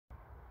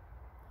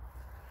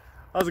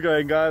How's it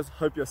going, guys?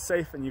 Hope you're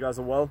safe and you guys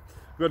are well.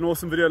 We've got an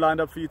awesome video lined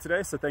up for you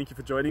today, so thank you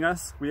for joining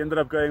us. We ended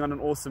up going on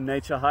an awesome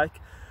nature hike.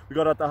 We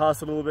got out the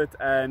house a little bit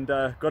and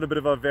got a bit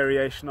of a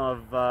variation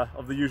of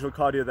the usual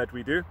cardio that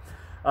we do.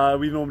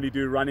 We normally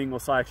do running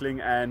or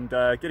cycling, and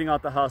getting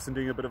out the house and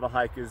doing a bit of a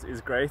hike is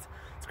great.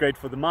 It's great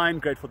for the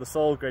mind, great for the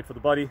soul, great for the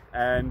body,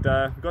 and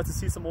we got to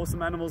see some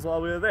awesome animals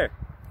while we were there.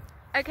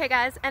 Okay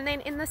guys, and then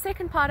in the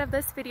second part of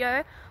this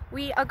video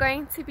we are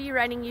going to be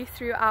running you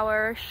through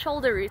our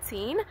shoulder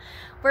routine.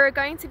 We're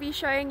going to be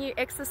showing you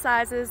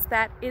exercises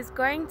that is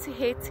going to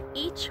hit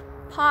each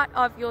part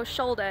of your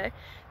shoulder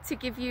to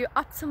give you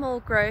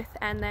optimal growth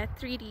and that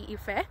 3D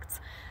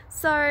effect.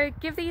 So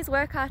give these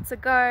workouts a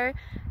go,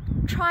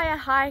 try a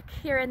hike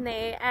here and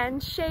there,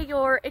 and share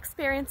your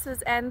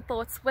experiences and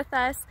thoughts with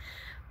us.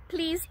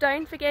 Please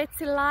don't forget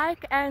to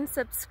like and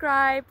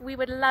subscribe. We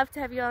would love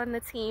to have you on the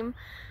team.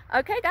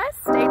 Okay guys,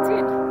 stay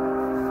tuned.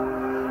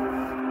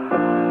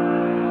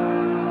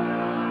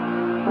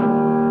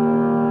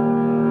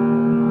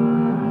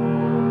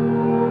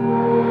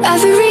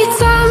 Every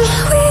time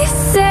we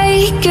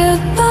say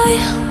goodbye,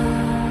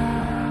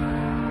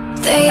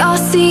 they all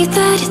see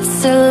that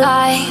it's a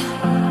lie.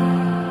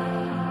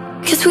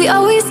 'Cause we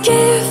always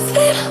give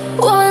it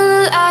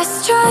one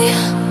last try.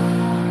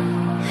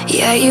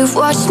 Yeah, you've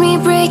watched me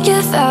break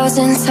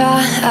 1,000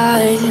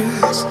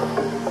 times.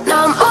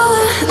 Now I'm all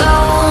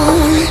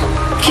alone,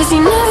 'cause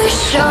you never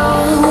show.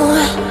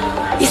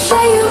 You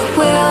say you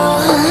will,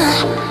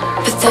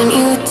 but then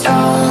you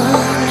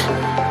don't.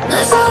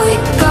 That's how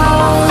it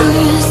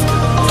goes.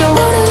 Don't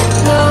wanna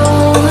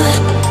know.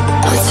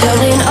 I'm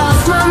turning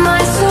off my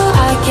mind so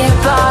I get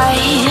by.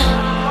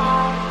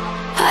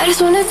 I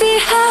just wanna be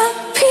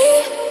happy,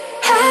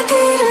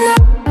 happy tonight.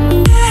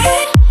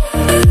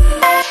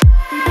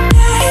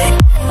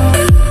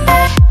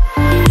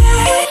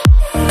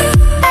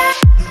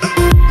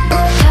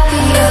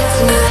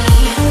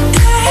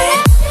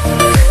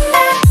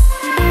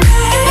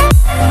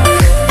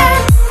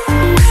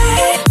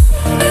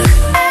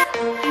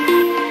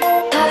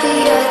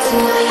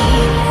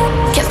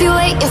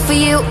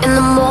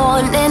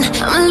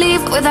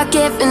 Without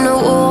giving a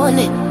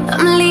warning,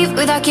 I'ma leave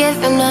without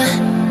giving a.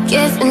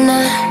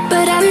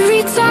 But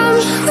every time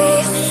we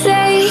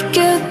say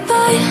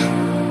goodbye,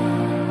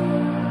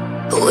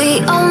 we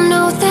all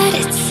know that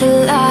it's a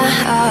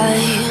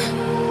lie.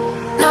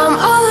 Now I'm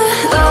all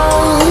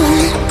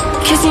alone,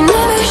 'cause you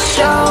never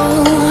show.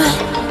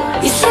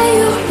 You say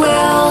you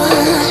will,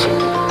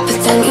 but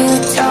then you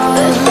don't.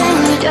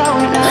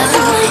 That's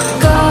how it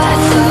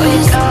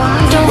goes.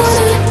 Don't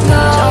wanna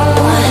know.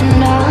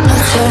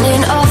 I'm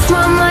turning off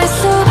my mind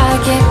so I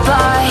get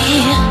by.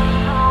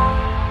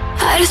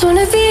 I just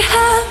wanna be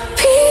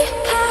happy,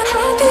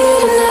 happy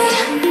tonight.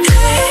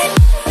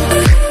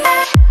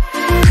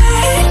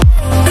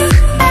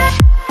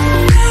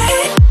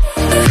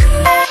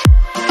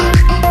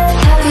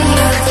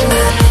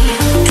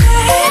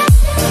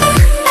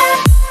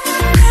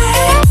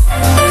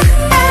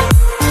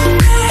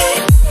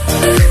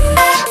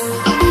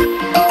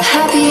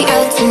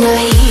 Happier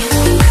tonight.